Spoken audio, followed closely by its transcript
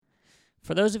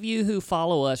For those of you who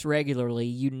follow us regularly,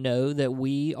 you know that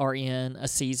we are in a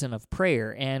season of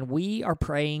prayer, and we are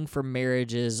praying for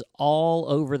marriages all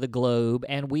over the globe,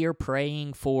 and we are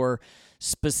praying for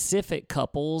specific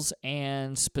couples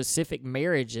and specific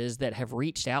marriages that have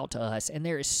reached out to us. And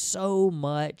there is so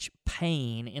much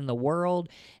pain in the world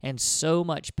and so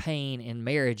much pain in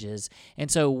marriages. And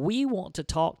so we want to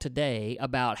talk today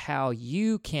about how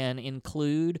you can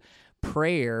include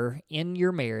prayer in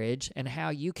your marriage and how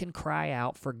you can cry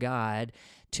out for God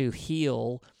to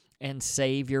heal and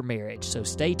save your marriage. So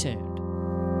stay tuned.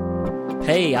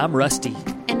 Hey, I'm Rusty.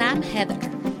 And I'm Heather.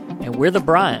 And we're the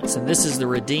Bryants, and this is the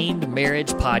Redeemed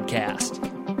Marriage Podcast.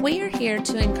 We are here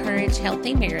to encourage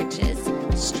healthy marriages,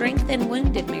 strengthen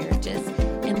wounded marriages,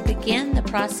 and begin the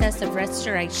process of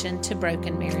restoration to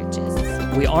broken marriages.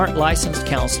 We aren't licensed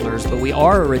counselors, but we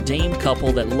are a redeemed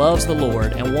couple that loves the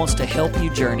Lord and wants to help you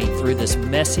journey through this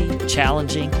messy,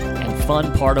 challenging, and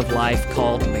fun part of life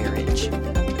called marriage.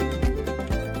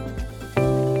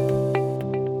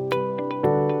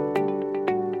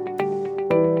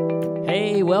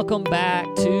 Hey, welcome back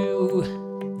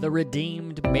to the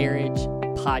Redeemed Marriage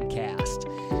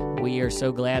Podcast. We are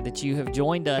so glad that you have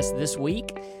joined us this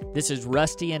week. This is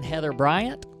Rusty and Heather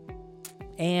Bryant,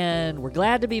 and we're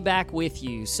glad to be back with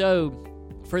you. So,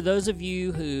 for those of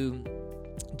you who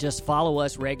just follow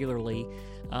us regularly,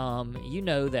 you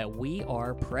know that we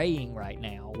are praying right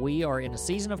now. We are in a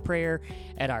season of prayer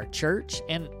at our church,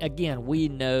 and again, we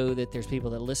know that there's people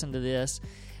that listen to this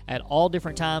at all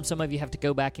different times. Some of you have to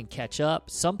go back and catch up.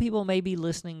 Some people may be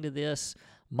listening to this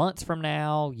months from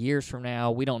now, years from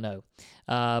now, we don't know.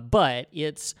 But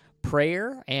it's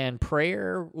prayer, and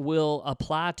prayer will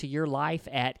apply to your life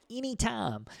at any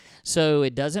time. So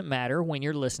it doesn't matter when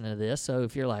you're listening to this. So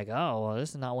if you're like, oh, well, this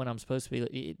is not when I'm supposed to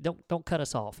be, don't cut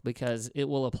us off, because it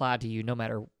will apply to you no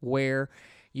matter where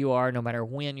you are, no matter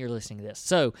when you're listening to this.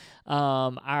 So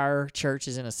our church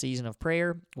is in a season of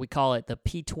prayer. We call it the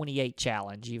P28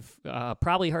 Challenge. You've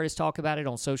probably heard us talk about it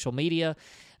on social media.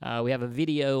 We have a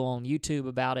video on YouTube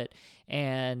about it,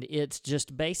 and it's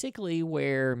just basically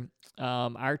where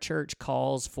our church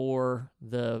calls for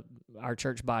our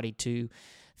church body to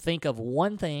think of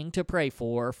one thing to pray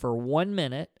for 1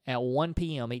 minute at 1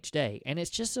 p.m. each day, and it's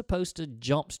just supposed to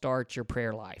jumpstart your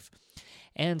prayer life.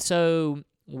 And so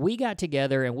we got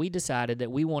together and we decided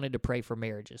that we wanted to pray for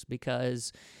marriages,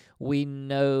 because we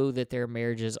know that there are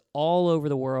marriages all over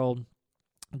the world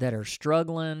that are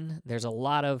struggling. There's a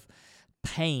lot of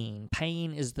pain.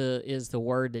 Pain is the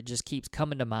word that just keeps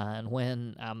coming to mind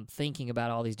when I'm thinking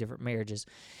about all these different marriages.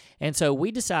 And so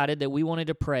we decided that we wanted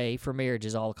to pray for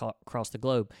marriages all across the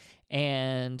globe.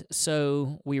 And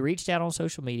so we reached out on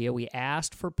social media. We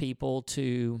asked for people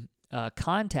to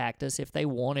contact us if they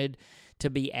wanted to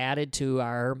be added to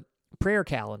our prayer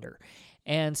calendar.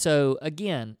 And so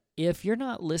again, if you're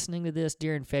not listening to this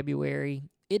during February,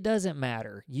 it doesn't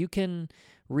matter. You can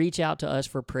reach out to us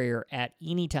for prayer at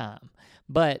any time.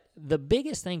 But the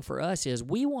biggest thing for us is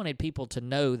we wanted people to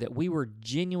know that we were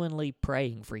genuinely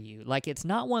praying for you. Like, it's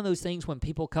not one of those things when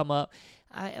people come up,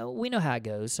 we know how it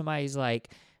goes. Somebody's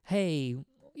like, hey,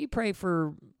 you pray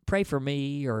for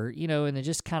me, or, and they're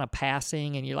just kind of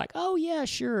passing, and you're like, oh yeah,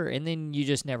 sure. And then you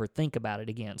just never think about it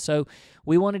again. So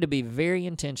we wanted to be very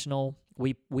intentional.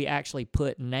 We actually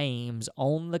put names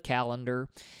on the calendar.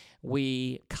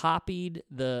 We copied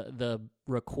the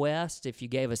request if you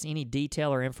gave us any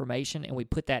detail or information, and we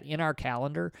put that in our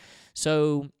calendar.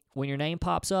 So when your name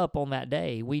pops up on that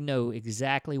day, we know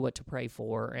exactly what to pray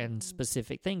for and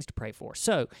specific things to pray for.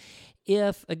 So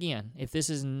if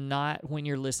this is not when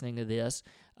you're listening to this,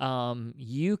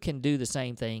 you can do the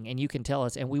same thing, and you can tell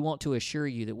us, and we want to assure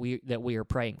you that we are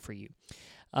praying for you.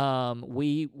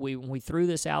 We threw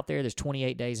this out there. There's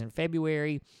 28 days in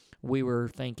February. We were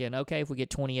thinking, okay, if we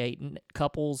get 28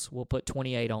 couples, we'll put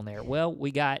 28 on there. Well, we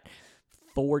got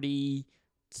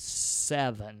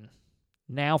 47,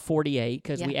 now 48,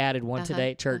 because we added one today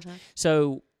at church.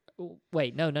 So,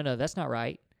 wait, no, that's not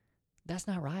right. That's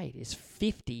not right. It's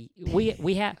 50.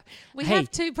 We have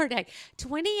two per day.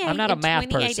 28. I'm not a math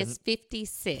 28 person. is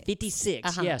 56.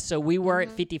 56. Yeah. So we were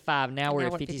at 55. Now we're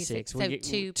at 56. So we get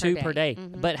two per day.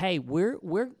 Mm-hmm. But hey,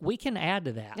 we can add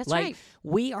to that. That's right.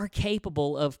 We are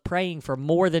capable of praying for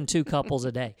more than 2 couples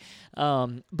a day.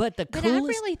 But I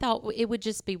really thought it would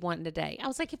just be one a day. I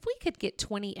was like, if we could get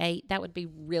 28, that would be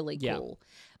really cool.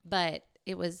 But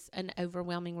it was an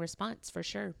overwhelming response for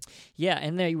sure. Yeah,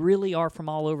 and they really are from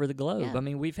all over the globe. Yeah. I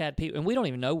mean, we've had people, and we don't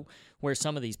even know where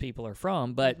some of these people are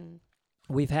from, but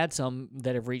we've had some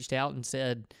that have reached out and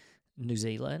said New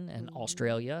Zealand and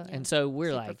Australia, and so we're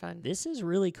Super like, fun. this is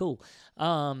really cool.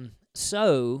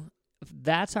 So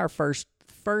that's our first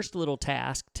first little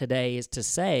task today is to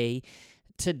say,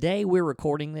 today we're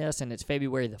recording this, and it's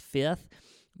February the 5th.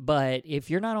 But if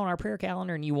you're not on our prayer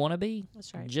calendar and you want to be,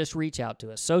 that's right. Just reach out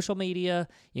to us. Social media,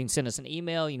 you can send us an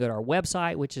email. You can go to our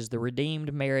website, which is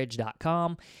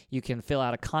theredeemedmarriage.com. You can fill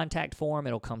out a contact form.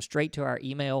 It'll come straight to our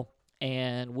email,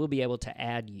 and we'll be able to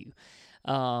add you.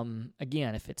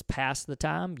 Again, if it's past the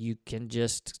time, you can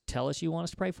just tell us you want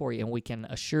us to pray for you, and we can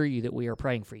assure you that we are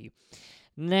praying for you.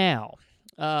 Now,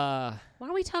 why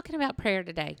are we talking about prayer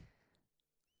today?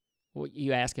 What,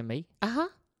 you asking me? Uh-huh.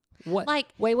 What? Like,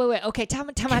 wait. Okay,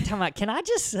 time out. Can I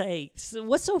just say,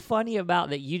 what's so funny about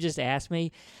that you just asked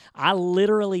me? I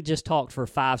literally just talked for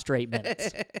 5 straight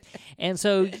minutes. And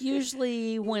so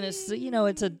usually when it's,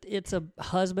 it's a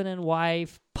husband and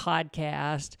wife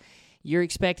podcast, you're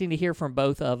expecting to hear from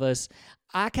both of us.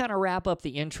 I kind of wrap up the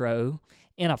intro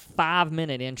in a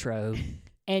 5-minute intro,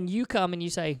 and you come and you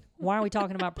say, why are we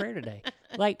talking about prayer today?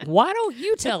 Like, why don't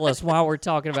you tell us why we're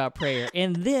talking about prayer?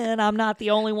 And then I'm not the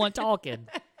only one talking.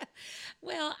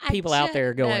 Well, people out there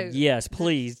are going, yes,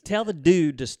 please tell the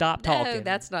dude to stop talking. No,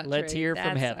 that's not true. Let's hear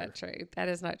from Heather. That's not true. That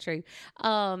is not true.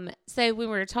 So when we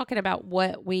were talking about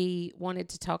what we wanted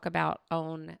to talk about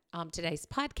on today's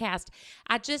podcast,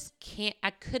 I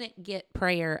couldn't get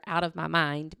prayer out of my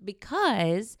mind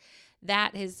because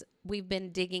we've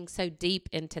been digging so deep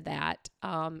into that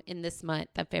in this month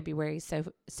of February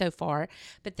so far.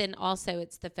 But then also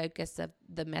it's the focus of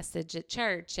the message at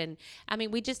church. And I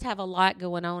mean, we just have a lot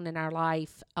going on in our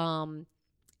life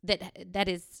that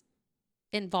is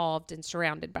involved and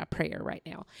surrounded by prayer right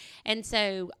now. And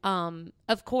so,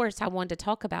 of course, I wanted to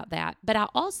talk about that. But I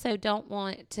also don't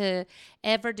want to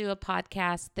ever do a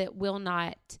podcast that will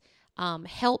not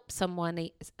help someone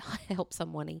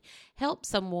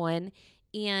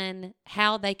in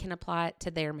how they can apply it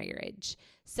to their marriage.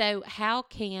 So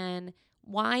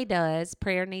why does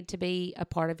prayer need to be a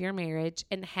part of your marriage,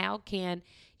 and how can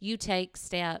you take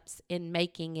steps in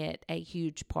making it a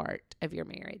huge part of your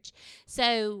marriage?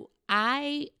 So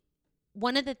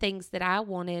one of the things that I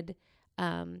wanted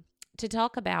to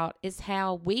talk about is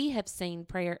how we have seen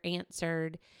prayer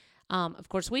answered. Of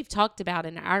course, we've talked about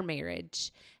in our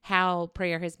marriage how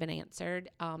prayer has been answered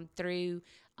through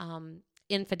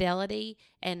infidelity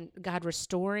and God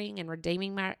restoring and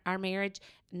redeeming our marriage,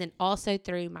 and then also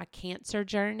through my cancer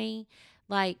journey.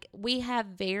 Like, we have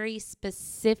very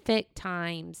specific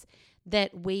times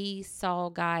that we saw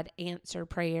God answer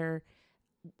prayer,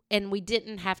 and we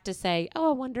didn't have to say, oh,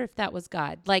 I wonder if that was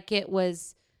God. Like, it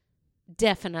was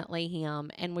definitely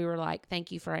Him, and we were like,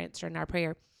 thank you for answering our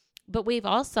prayer. But we've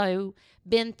also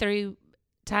been through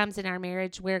times in our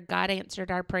marriage where God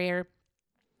answered our prayer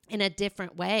in a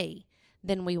different way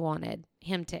than we wanted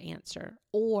Him to answer,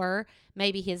 or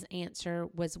maybe His answer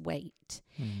was wait.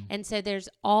 And so there's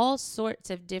all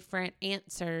sorts of different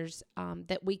answers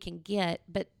that we can get,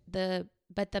 but the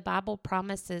Bible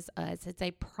promises us, it's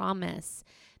a promise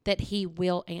that He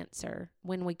will answer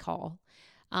when we call.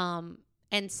 And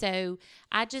so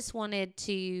I just wanted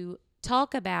to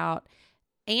talk about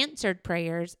answered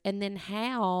prayers, and then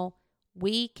how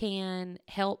we can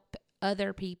help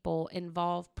other people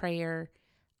involve prayer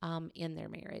in their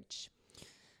marriage.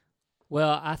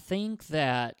 Well, I think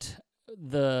that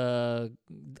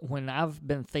when I've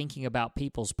been thinking about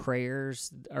people's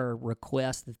prayers or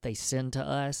requests that they send to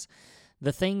us,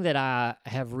 the thing that I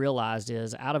have realized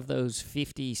is, out of those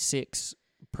 56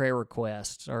 prayer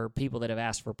requests or people that have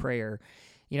asked for prayer,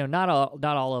 not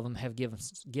all of them have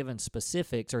given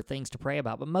specifics or things to pray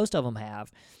about, but most of them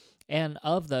have. And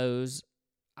of those,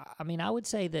 I mean, I would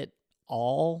say that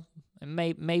all,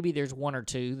 maybe there's one or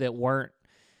two that weren't,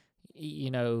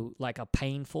 like a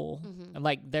painful,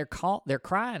 like they're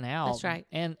crying out. That's right.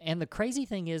 And the crazy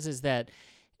thing is that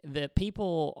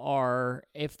people are,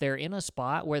 if they're in a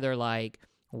spot where they're like,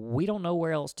 we don't know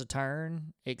where else to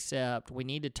turn except we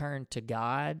need to turn to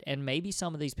God. And maybe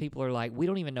some of these people are like, we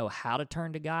don't even know how to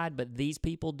turn to God, but these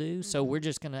people do. So we're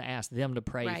just going to ask them to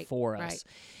pray for us. Right.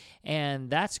 And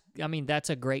that's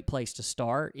a great place to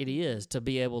start. It is, to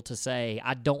be able to say,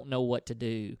 I don't know what to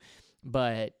do,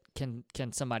 but can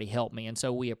somebody help me? And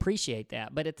so we appreciate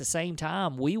that. But at the same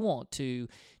time, we want to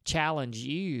challenge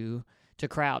you to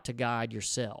cry out to God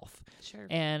yourself. Sure.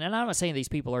 And I'm not saying these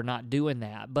people are not doing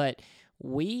that, but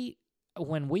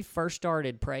when we first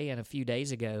started praying a few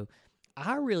days ago,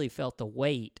 I really felt the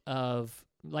weight of,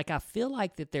 like, I feel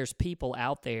like that there's people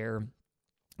out there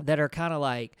that are kind of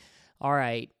like, all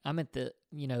right, I'm at the,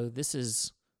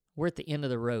 we're at the end of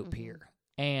the rope here.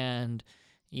 And,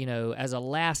 as a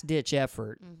last ditch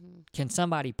effort, can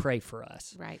somebody pray for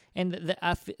us? Right. And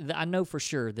I know for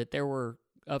sure that there were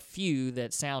a few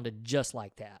that sounded just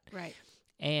like that. Right.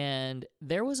 And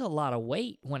there was a lot of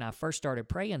weight when I first started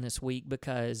praying this week,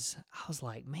 because I was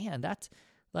like, man, that's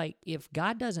like, if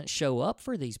God doesn't show up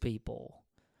for these people,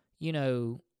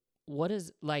 what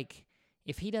is, like,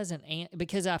 if he doesn't,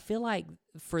 because I feel like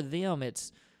for them,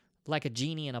 it's like a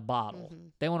genie in a bottle.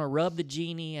 They want to rub the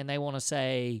genie and they want to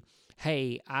say,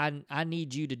 hey, I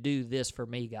need you to do this for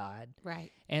me, God.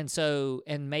 Right. And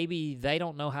maybe they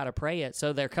don't know how to pray it,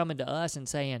 so they're coming to us and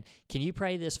saying, can you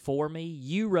pray this for me?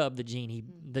 You rub the genie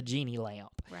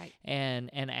lamp, right,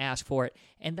 and ask for it.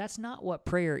 And that's not what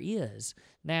prayer is.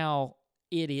 Now,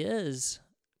 it is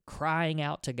crying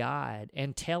out to God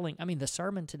and telling, the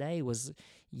sermon today was,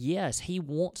 yes, he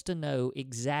wants to know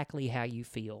exactly how you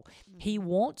feel. He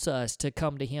wants us to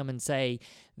come to him and say,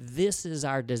 this is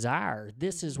our desire.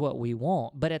 This is what we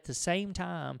want. But at the same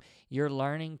time, you're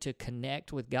learning to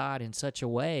connect with God in such a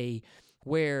way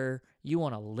where you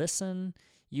want to listen,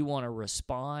 you want to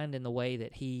respond in the way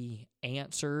that he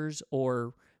answers,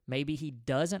 or maybe he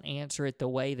doesn't answer it the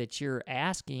way that you're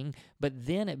asking, but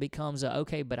then it becomes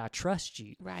okay, but I trust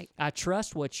you. Right. I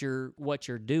trust what you're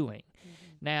doing.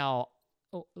 Now,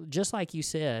 just like you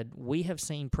said, we have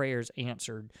seen prayers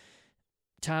answered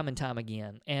time and time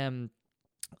again, and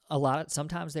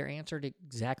sometimes they're answered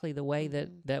exactly the way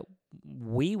that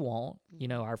we want,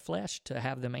 our flesh to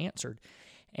have them answered.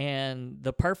 And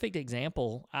the perfect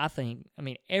example, I think,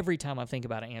 every time I think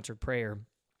about an answered prayer,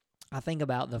 I think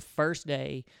about the first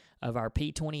day of our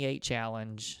P28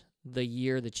 challenge, the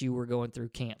year that you were going through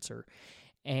cancer,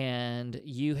 and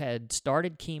you had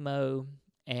started chemo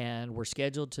and were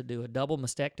scheduled to do a double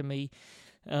mastectomy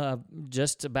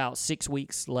just about 6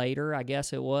 weeks later, I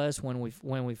guess it was, when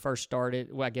we first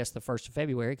started. Well, I guess the 1st of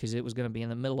February, because it was going to be in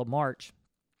the middle of March.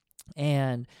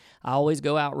 And I always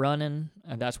go out running,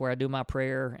 and that's where I do my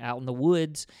prayer, out in the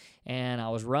woods. And I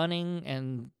was running,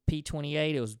 and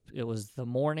P28, it was the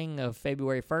morning of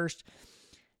February 1st.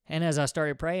 And as I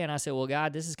started praying, I said, well,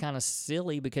 God, this is kind of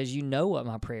silly, because you know what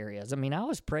my prayer is. I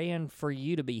was praying for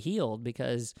you to be healed,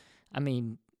 because,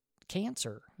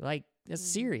 cancer, like, it's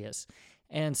serious.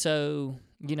 And so,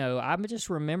 I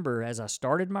just remember as I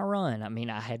started my run,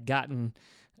 I had gotten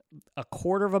a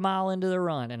quarter of a mile into the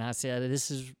run, and I said, this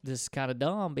is kind of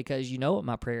dumb, because you know what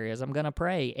my prayer is. I'm going to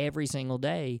pray every single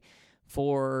day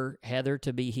for Heather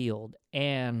to be healed.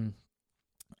 And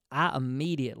I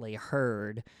immediately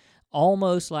heard,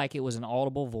 almost like it was an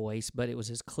audible voice, but it was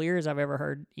as clear as I've ever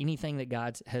heard anything that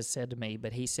God has said to me.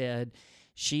 But he said,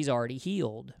 she's already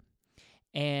healed.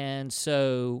 And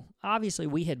so obviously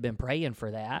we had been praying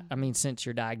for that, since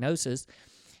your diagnosis.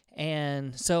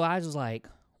 And so I was like,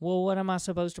 well, what am I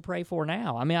supposed to pray for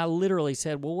now? I literally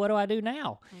said, well, what do I do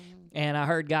now? And I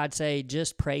heard God say,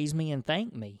 just praise me and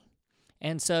thank me.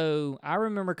 And so I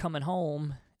remember coming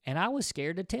home, and I was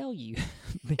scared to tell you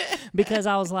because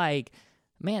I was like,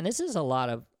 man, this is a lot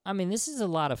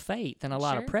of faith and a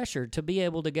lot of pressure to be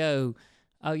able to go,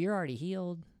 oh, you're already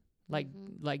healed. Like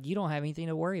you don't have anything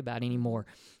to worry about anymore.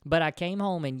 But I came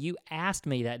home, and you asked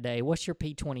me that day, what's your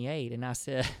P28? And I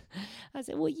said,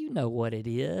 well, you know what it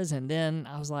is. And then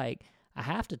I was like, I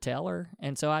have to tell her.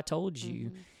 And so I told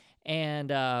you.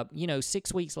 And,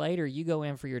 6 weeks later, you go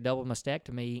in for your double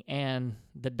mastectomy, and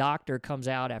the doctor comes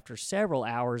out after several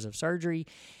hours of surgery.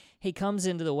 He comes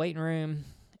into the waiting room,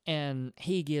 and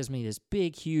he gives me this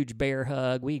big, huge bear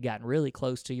hug. We had gotten really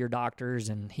close to your doctors,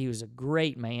 and he was a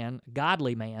great man,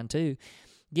 godly man too.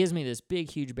 Gives me this big,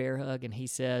 huge bear hug, and he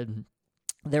said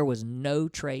there was no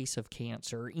trace of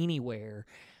cancer anywhere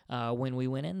when we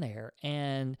went in there.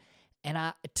 And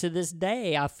I, to this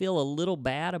day, I feel a little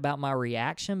bad about my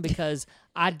reaction, because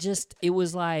oh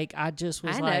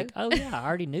yeah, I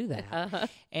already knew that.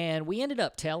 And we ended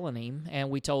up telling him,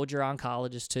 and we told your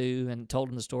oncologist too, and told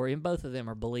him the story, and both of them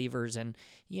are believers, and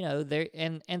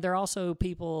they're also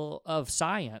people of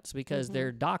science, because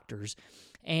they're doctors.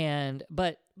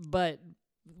 But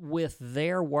with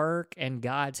their work and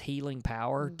God's healing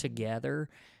power together,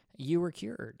 you were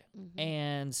cured.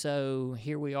 And so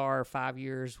here we are 5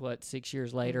 years, 6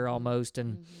 years later almost,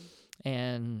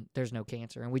 and there's no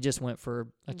cancer. And we just went for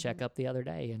a checkup the other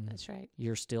day, and that's right,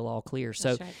 you're still all clear.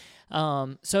 That's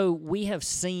right. So we have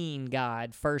seen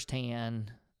God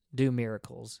firsthand do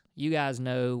miracles. You guys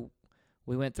know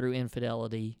we went through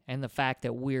infidelity, and the fact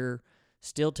that we're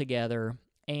still together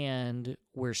and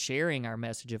we're sharing our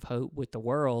message of hope with the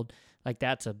world, like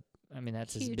that's as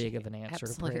big of an answer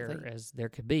to prayer as there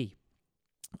could be.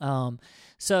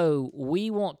 So we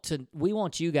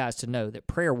want you guys to know that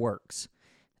prayer works.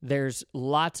 There's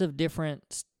lots of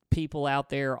different people out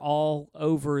there all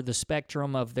over the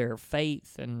spectrum of their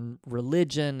faith and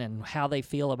religion and how they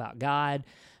feel about God,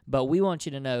 but we want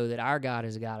you to know that our God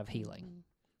is a God of healing.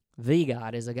 the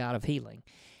God is a God of healing.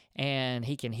 And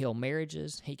he can heal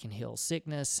marriages, he can heal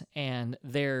sickness, and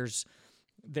there's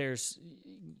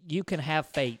you can have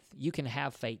faith. You can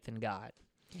have faith in God.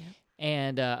 Yeah.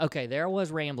 And okay, there I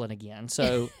was rambling again.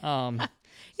 So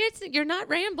you're not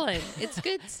rambling. It's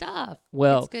good stuff.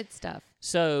 Well, it's good stuff.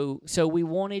 So we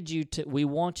want you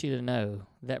to know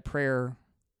that prayer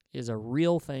is a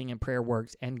real thing and prayer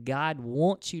works, and God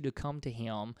wants you to come to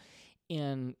him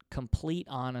in complete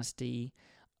honesty,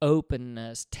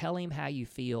 openness. Tell him how you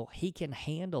feel. He can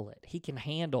handle it. He can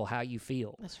handle how you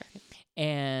feel. That's right.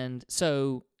 And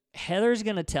so Heather's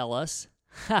going to tell us,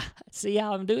 see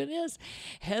how I'm doing this?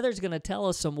 Heather's going to tell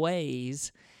us some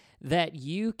ways that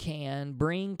you can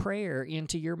bring prayer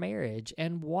into your marriage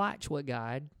and watch what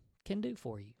God can do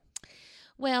for you.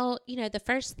 Well, the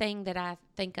first thing that I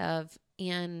think of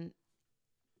in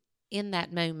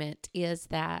that moment is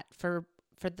that for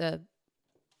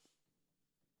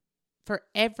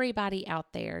everybody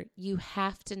out there, you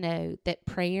have to know that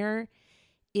prayer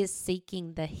is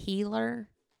seeking the healer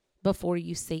before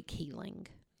you seek healing.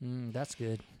 That's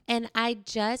good. And I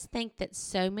just think that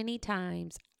so many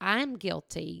times I'm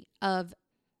guilty of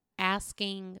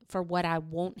asking for what I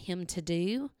want him to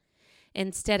do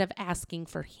instead of asking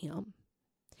for him.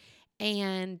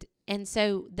 And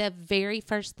so the very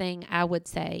first thing I would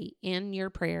say in your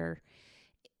prayer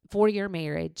for your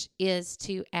marriage is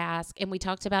to ask, and we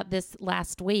talked about this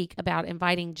last week about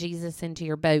inviting Jesus into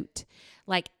your boat,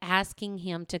 like asking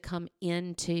him to come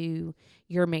into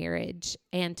your marriage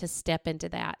and to step into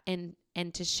that and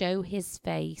to show his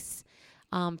face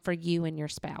for you and your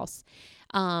spouse.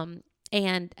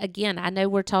 And again, I know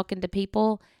we're talking to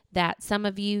people that some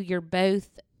of you're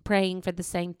both praying for the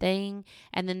same thing,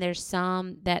 and then there's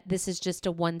some that this is just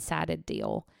a one-sided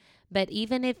deal. But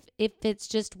even if it's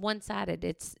just one-sided,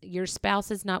 it's your spouse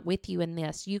is not with you in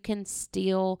this, you can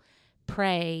still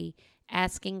pray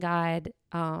asking God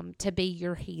to be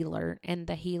your healer and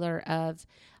the healer of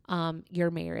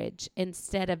your marriage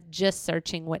instead of just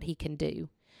searching what he can do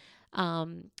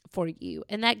for you.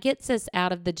 And that gets us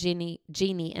out of the genie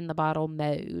in the bottle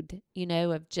mode,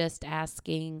 of just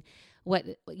asking what,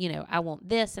 I want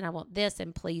this and I want this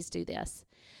and please do this.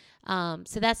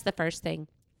 So that's the first thing.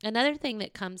 Another thing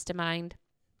that comes to mind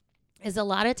is a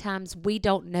lot of times we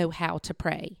don't know how to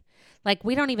pray. Like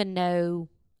we don't even know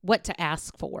what to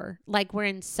ask for. Like we're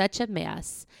in such a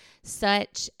mess,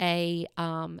 such a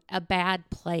bad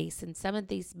place. And some of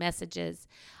these messages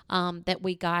that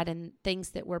we got and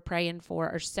things that we're praying for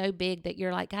are so big that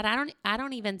you're like, God, I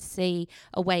don't even see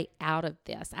a way out of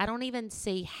this. I don't even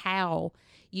see how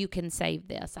you can save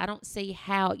this. I don't see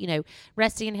how,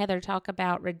 Rusty and Heather talk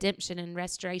about redemption and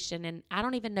restoration, and I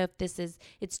don't even know if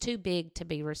it's too big to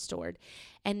be restored.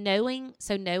 And knowing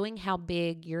how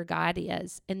big your God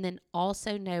is, and then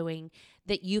also knowing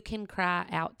that you can cry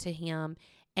out to him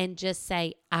and just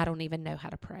say, I don't even know how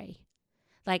to pray.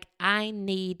 Like I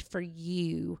need for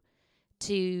you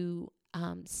to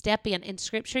step in. And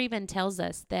scripture even tells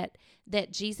us that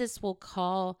Jesus will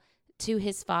call to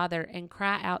his Father and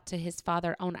cry out to his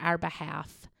Father on our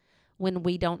behalf when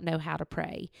we don't know how to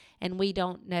pray and we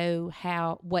don't know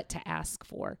what to ask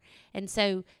for. And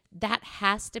so that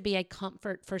has to be a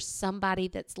comfort for somebody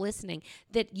that's listening,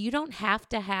 that you don't have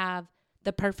to have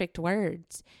the perfect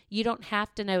words. You don't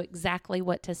have to know exactly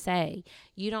what to say.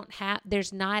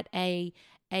 There's not a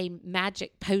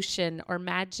magic potion or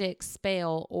magic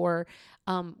spell or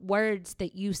words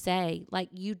that you say. Like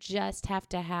you just have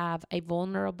to have a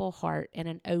vulnerable heart and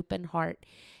an open heart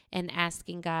and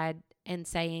asking God and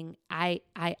saying, I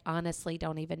honestly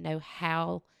don't even know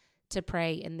how to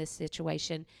pray in this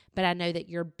situation, but I know that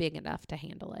you're big enough to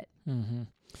handle it. Mm-hmm.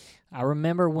 I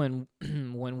remember when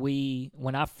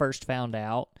I first found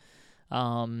out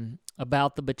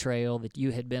about the betrayal, that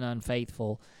you had been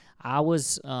unfaithful. I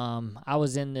was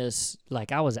in this,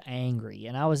 like I was angry,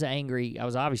 and I was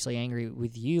obviously angry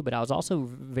with you, but I was also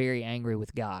very angry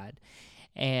with God.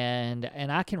 And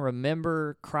I can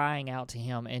remember crying out to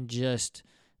him and just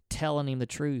telling him the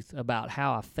truth about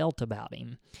how I felt about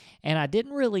him. And I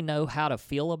didn't really know how to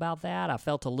feel about that. I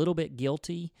felt a little bit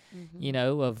guilty,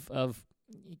 of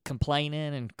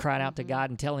complaining and crying out to God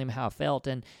and telling him how I felt.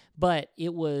 But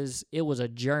it was a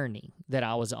journey that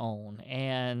I was on.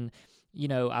 And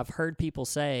I've heard people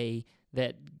say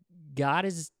that God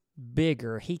is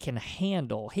bigger. He can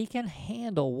handle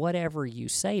whatever you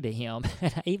say to him.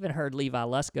 And I even heard Levi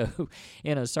Lusko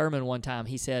in a sermon one time.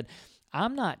 He said,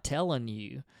 I'm not telling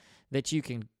you that you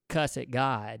can cuss at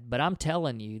God, but I'm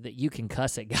telling you that you can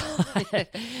cuss at God.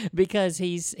 Because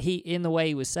he in the way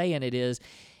he was saying it is,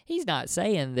 he's not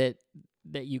saying that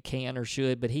you can or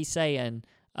should, but he's saying,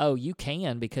 oh, you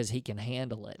can, because he can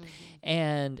handle it.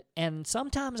 Mm-hmm. And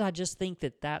sometimes I just think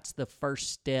that that's the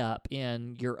first step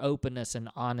in your openness and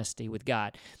honesty with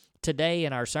God. Today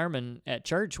in our sermon at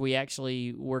church, we've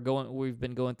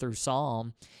been going through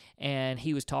Psalm, and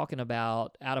he was talking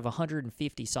about out of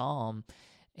 150 Psalm,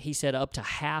 he said up to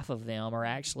half of them are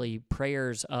actually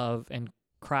prayers of and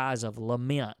cries of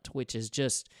lament, which is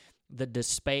just the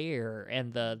despair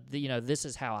and the this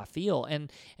is how I feel, and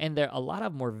there a lot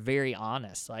of them were very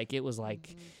honest. Like, it was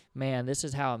like, man, this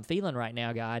is how I'm feeling right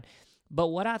now, God. But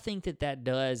what I think that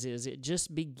does is it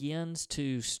just begins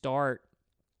to start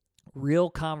real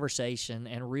conversation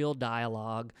and real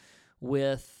dialogue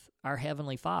with our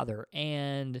Heavenly Father,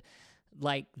 and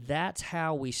like, that's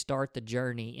how we start the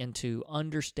journey into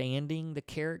understanding the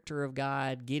character of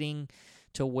God, getting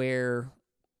to where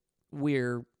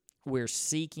we're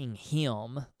seeking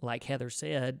Him, like Heather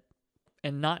said,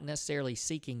 and not necessarily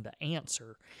seeking the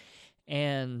answer.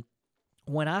 And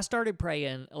when I started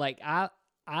praying, like I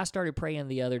started praying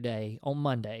the other day on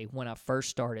Monday when I first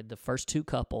started, the first two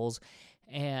couples,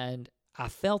 and I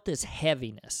felt this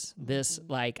heaviness, this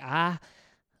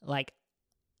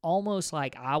almost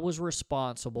like I was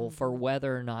responsible for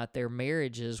whether or not their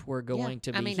marriages were going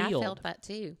to be healed. I felt that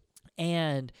too.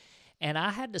 And I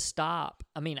had to stop.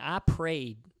 I mean, I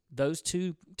prayed those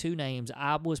two names.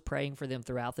 I was praying for them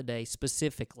throughout the day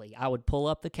specifically. I would pull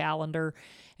up the calendar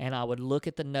and I would look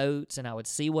at the notes and I would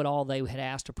see what all they had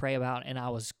asked to pray about, and I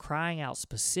was crying out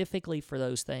specifically for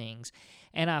those things.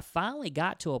 And I finally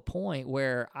got to a point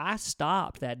where I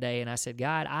stopped that day and I said,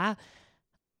 God,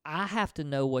 I have to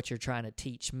know what you're trying to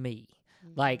teach me.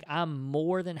 Like, I'm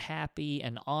more than happy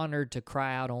and honored to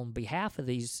cry out on behalf of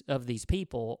these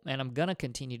people, and I'm going to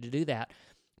continue to do that.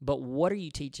 But what are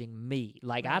you teaching me?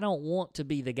 Like, I don't want to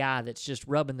be the guy that's just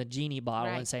rubbing the genie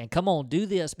bottle and saying, come on, do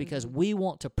this because we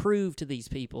want to prove to these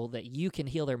people that you can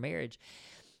heal their marriage.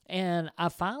 And I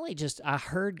finally I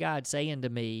heard God saying to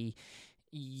me,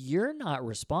 you're not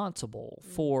responsible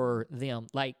for them.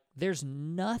 Like, there's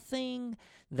nothing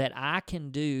that I can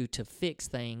do to fix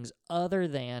things other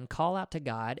than call out to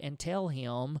God and tell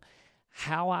Him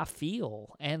how I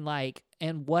feel. And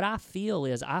what I feel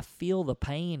is I feel the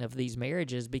pain of these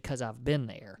marriages because I've been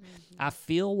there. I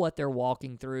feel what they're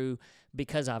walking through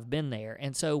because I've been there.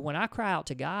 And so when I cry out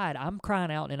to God, I'm crying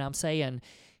out and I'm saying,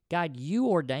 God, you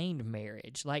ordained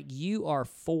marriage. Like, you are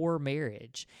for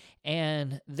marriage.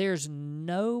 And there's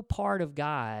no part of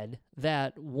God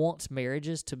that wants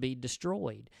marriages to be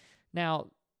destroyed. Now,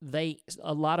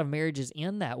 a lot of marriages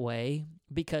end that way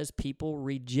because people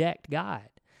reject God.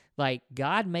 Like,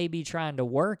 God may be trying to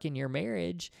work in your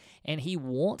marriage and He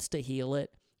wants to heal it,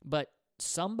 but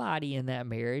somebody in that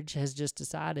marriage has just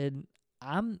decided,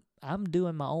 I'm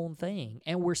doing my own thing,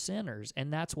 and we're sinners,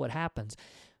 and that's what happens.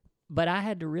 But I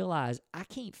had to realize I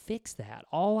can't fix that.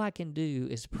 All I can do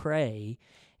is pray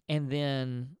and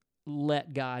then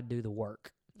let God do the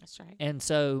work. That's right. And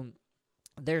so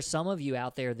there's some of you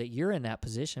out there that you're in that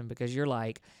position because you're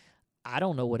like, I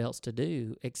don't know what else to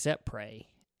do except pray.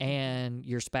 And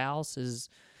your spouse is,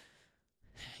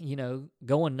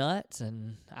 going nuts,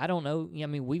 and I don't know. I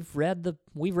mean, we've read them.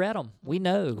 We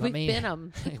know. We've been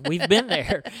them. We've been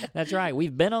there. That's right.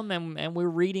 We've been them, and we're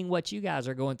reading what you guys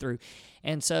are going through.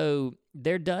 And so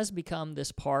there does become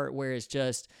this part where it's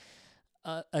just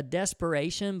a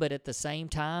desperation, but at the same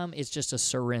time, it's just a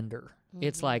surrender.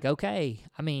 It's like, okay,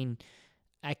 I mean,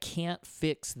 I can't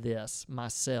fix this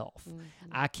myself.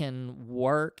 I can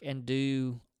work and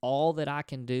do all that I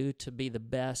can do to be the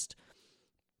best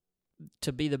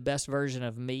version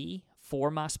of me for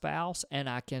my spouse, and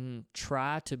I can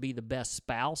try to be the best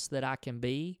spouse that I can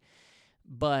be,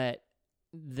 but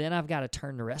then I've got to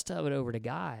turn the rest of it over to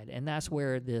God, and that's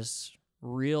where this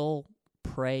real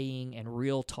praying and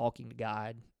real talking to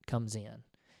God comes in,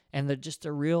 and just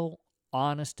a real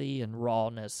honesty and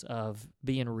rawness of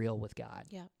being real with God.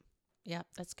 Yeah,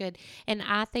 that's good. And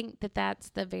I think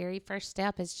that's the very first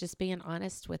step, is just being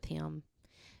honest with Him,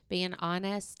 being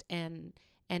honest and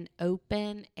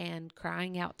open and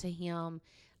crying out to Him.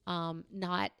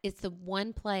 It's the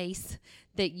one place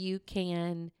that you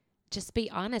can just be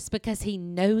honest, because He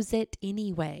knows it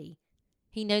anyway.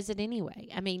 He knows it anyway.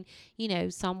 I mean,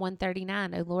 Psalm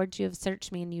 139, "O Lord, you have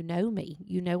searched me and you know me.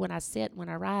 You know when I sit, when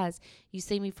I rise. You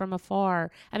see me from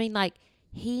afar." I mean,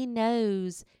 He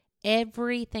knows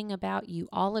everything about you,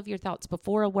 all of your thoughts.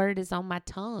 Before a word is on my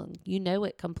tongue, you know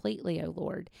it completely, O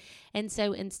Lord. And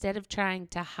so instead of trying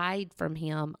to hide from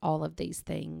Him all of these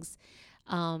things,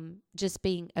 just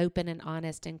being open and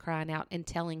honest and crying out and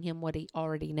telling Him what He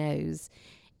already knows,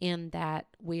 in that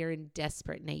we're in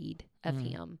desperate need of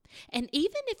Him. And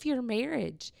even if your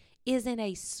marriage is in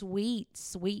a sweet,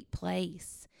 sweet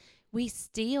place. We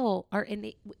still are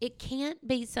in it can't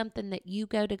be something that you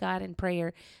go to God in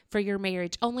prayer for your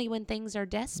marriage only when things are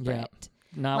desperate. Yeah.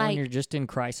 Not when you're just in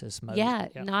crisis mode. Yeah,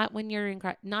 not when you're in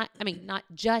not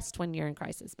just when you're in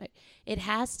crisis mode. It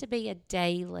has to be a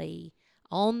daily,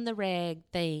 on the reg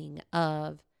thing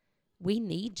of, we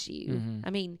need you.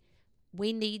 Mm-hmm.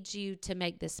 We need you to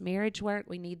make this marriage work.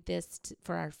 We need this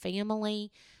for our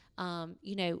family.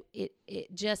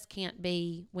 It just can't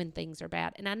be when things are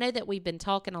bad. And I know that we've been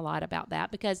talking a lot about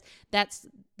that because that's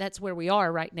where we are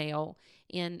right now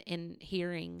in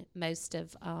hearing most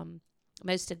of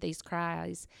these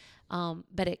cries.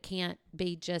 But it can't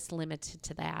be just limited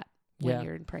to that when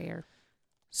you're in prayer.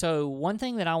 So one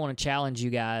thing that I want to challenge you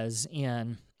guys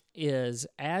in is,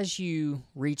 as you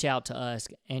reach out to us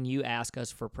and you ask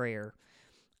us for prayer,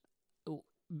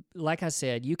 like I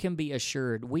said, you can be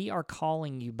assured we are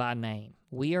calling you by name.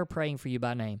 We are praying for you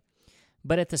by name.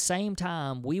 But at the same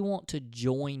time, we want to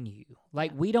join you.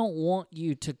 Like, we don't want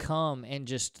you to come and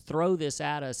just throw this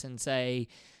at us and say,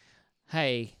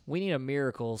 hey, we need a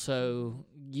miracle, so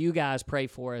you guys pray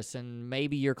for us, and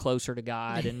maybe you're closer to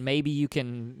God, and maybe you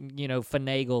can,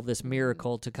 finagle this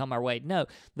miracle to come our way. No,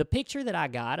 the picture that I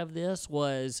got of this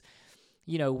was,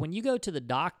 when you go to the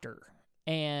doctor,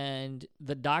 and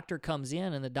the doctor comes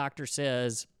in and the doctor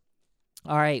says,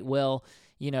 all right, well,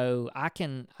 I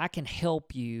can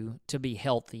help you to be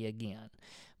healthy again,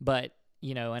 but,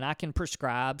 and I can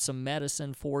prescribe some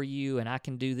medicine for you, and I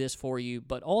can do this for you,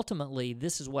 but ultimately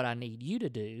this is what I need you to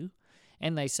do.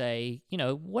 And they say,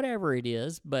 whatever it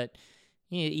is, but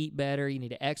you need to eat better, you need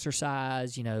to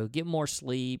exercise, get more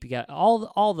sleep, you got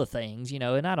all the things,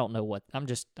 and I don't know what, I'm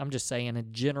just saying a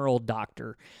general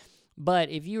doctor.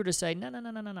 But if you were to say, no,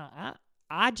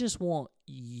 I just want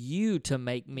you to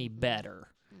make me better.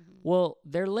 Mm-hmm. Well,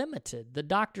 they're limited. The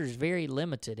doctor's very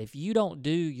limited. If you don't do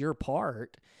your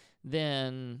part,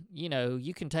 then,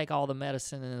 you can take all the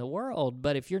medicine in the world.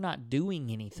 But if you're not doing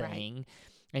anything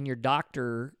and your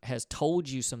doctor has told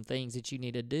you some things that you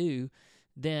need to do,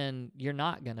 then you're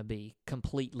not going to be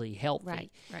completely healthy.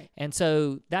 Right. And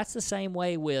so that's the same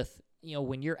way with,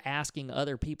 when you're asking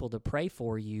other people to pray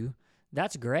for you.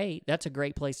 That's great. That's a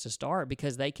great place to start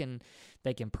because they can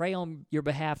pray on your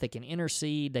behalf. They can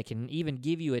intercede. They can even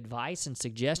give you advice and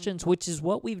suggestions, which is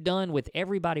what we've done with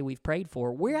everybody we've prayed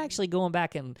for. We're actually going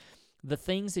back and the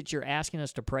things that you're asking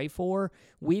us to pray for,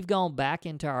 we've gone back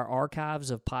into our archives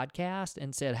of podcasts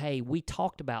and said, hey, we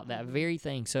talked about that very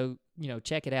thing. So,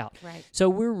 check it out. Right. So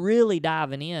we're really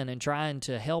diving in and trying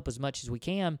to help as much as we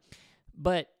can.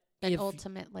 But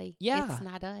ultimately, it's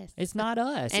not us. It's not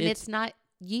us. And it's not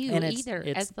you either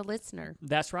as the listener.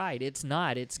 That's right. It's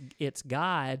not. It's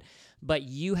God, but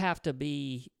you have to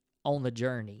be on the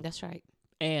journey. That's right.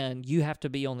 And you have to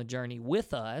be on the journey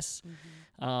with us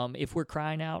if we're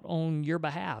crying out on your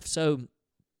behalf. So,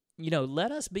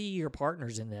 let us be your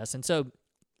partners in this. And so,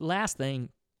 last thing,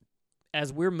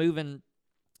 as we're moving,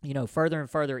 further and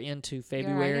further into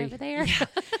February. You're right over there. Yeah,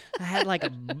 I had like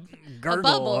a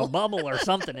gurgle, a bubble or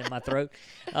something in my throat.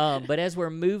 But as we're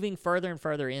moving further and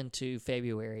further into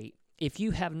February, if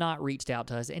you have not reached out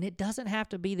to us, and it doesn't have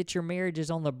to be that your marriage is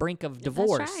on the brink of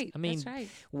divorce. That's right. That's right.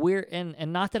 We're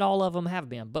and not that all of them have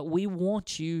been, but we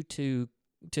want you to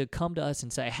come to us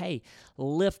and say, hey,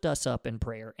 lift us up in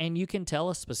prayer. And you can tell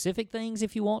us specific things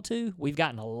if you want to. We've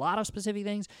gotten a lot of specific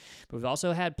things, but we've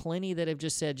also had plenty that have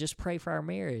just said, just pray for our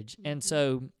marriage. Mm-hmm. And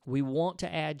so we want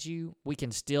to add you. We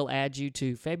can still add you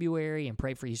to February and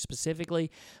pray for you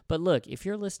specifically. But look, if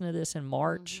you're listening to this in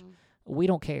March, we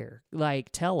don't care.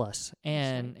 Like, tell us,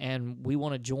 and we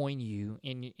want to join you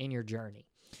in your journey.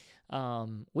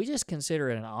 We just consider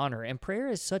it an honor, and prayer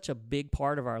is such a big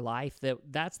part of our life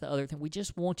that's the other thing. We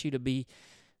just want you to be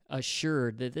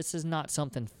assured that this is not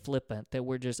something flippant, that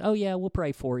we're just, oh yeah, we'll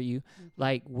pray for you. Mm-hmm.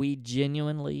 Like, we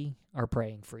genuinely are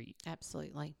praying for you.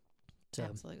 Absolutely.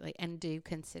 Absolutely. And do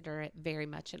consider it very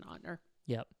much an honor.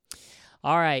 Yep.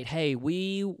 All right. Hey,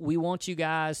 we want you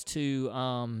guys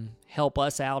to help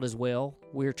us out as well.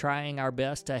 We're trying our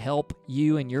best to help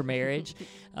you in your marriage.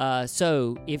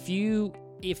 So if you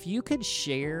could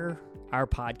share our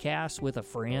podcast with a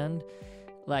friend,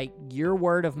 like, your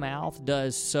word of mouth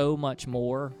does so much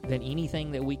more than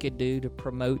anything that we could do to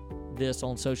promote this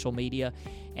on social media.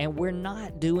 And we're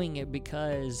not doing it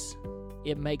because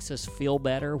it makes us feel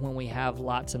better when we have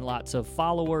lots and lots of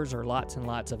followers or lots and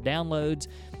lots of downloads.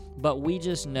 But we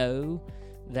just know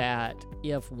that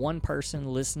if one person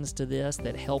listens to this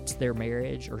that helps their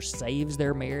marriage or saves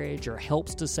their marriage or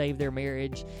helps to save their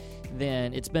marriage,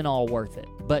 then it's been all worth it.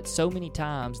 But so many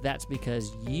times that's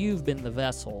because you've been the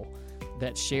vessel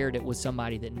that shared it with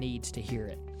somebody that needs to hear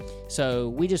it. So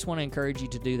we just want to encourage you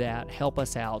to do that. Help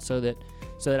us out so that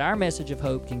our message of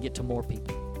hope can get to more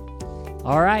people.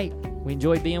 All right. We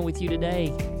enjoyed being with you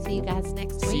today. See you guys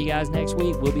next week. See you guys next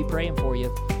week. We'll be praying for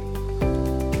you.